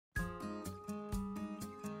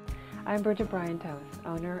I'm Bryan Toth,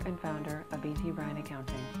 owner and founder of Bryan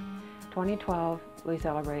Accounting. 2012, we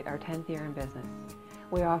celebrate our 10th year in business.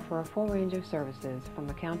 We offer a full range of services from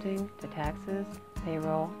accounting to taxes,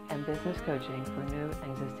 payroll, and business coaching for new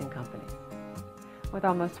and existing companies. With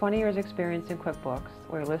almost 20 years experience in QuickBooks,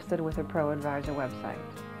 we're listed with a Pro Advisor website.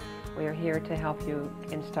 We are here to help you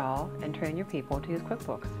install and train your people to use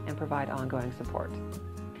QuickBooks and provide ongoing support.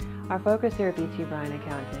 Our focus here at Bryan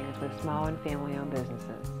Accounting is with small and family-owned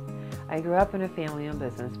businesses. I grew up in a family-owned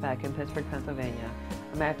business back in Pittsburgh, Pennsylvania,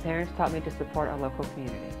 and my parents taught me to support our local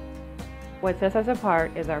community. What sets us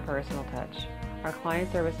apart is our personal touch. Our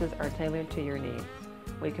client services are tailored to your needs.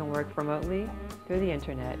 We can work remotely, through the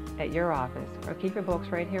internet, at your office, or keep your books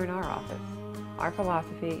right here in our office. Our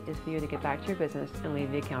philosophy is for you to get back to your business and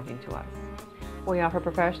leave the accounting to us. We offer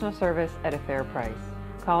professional service at a fair price.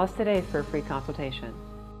 Call us today for a free consultation.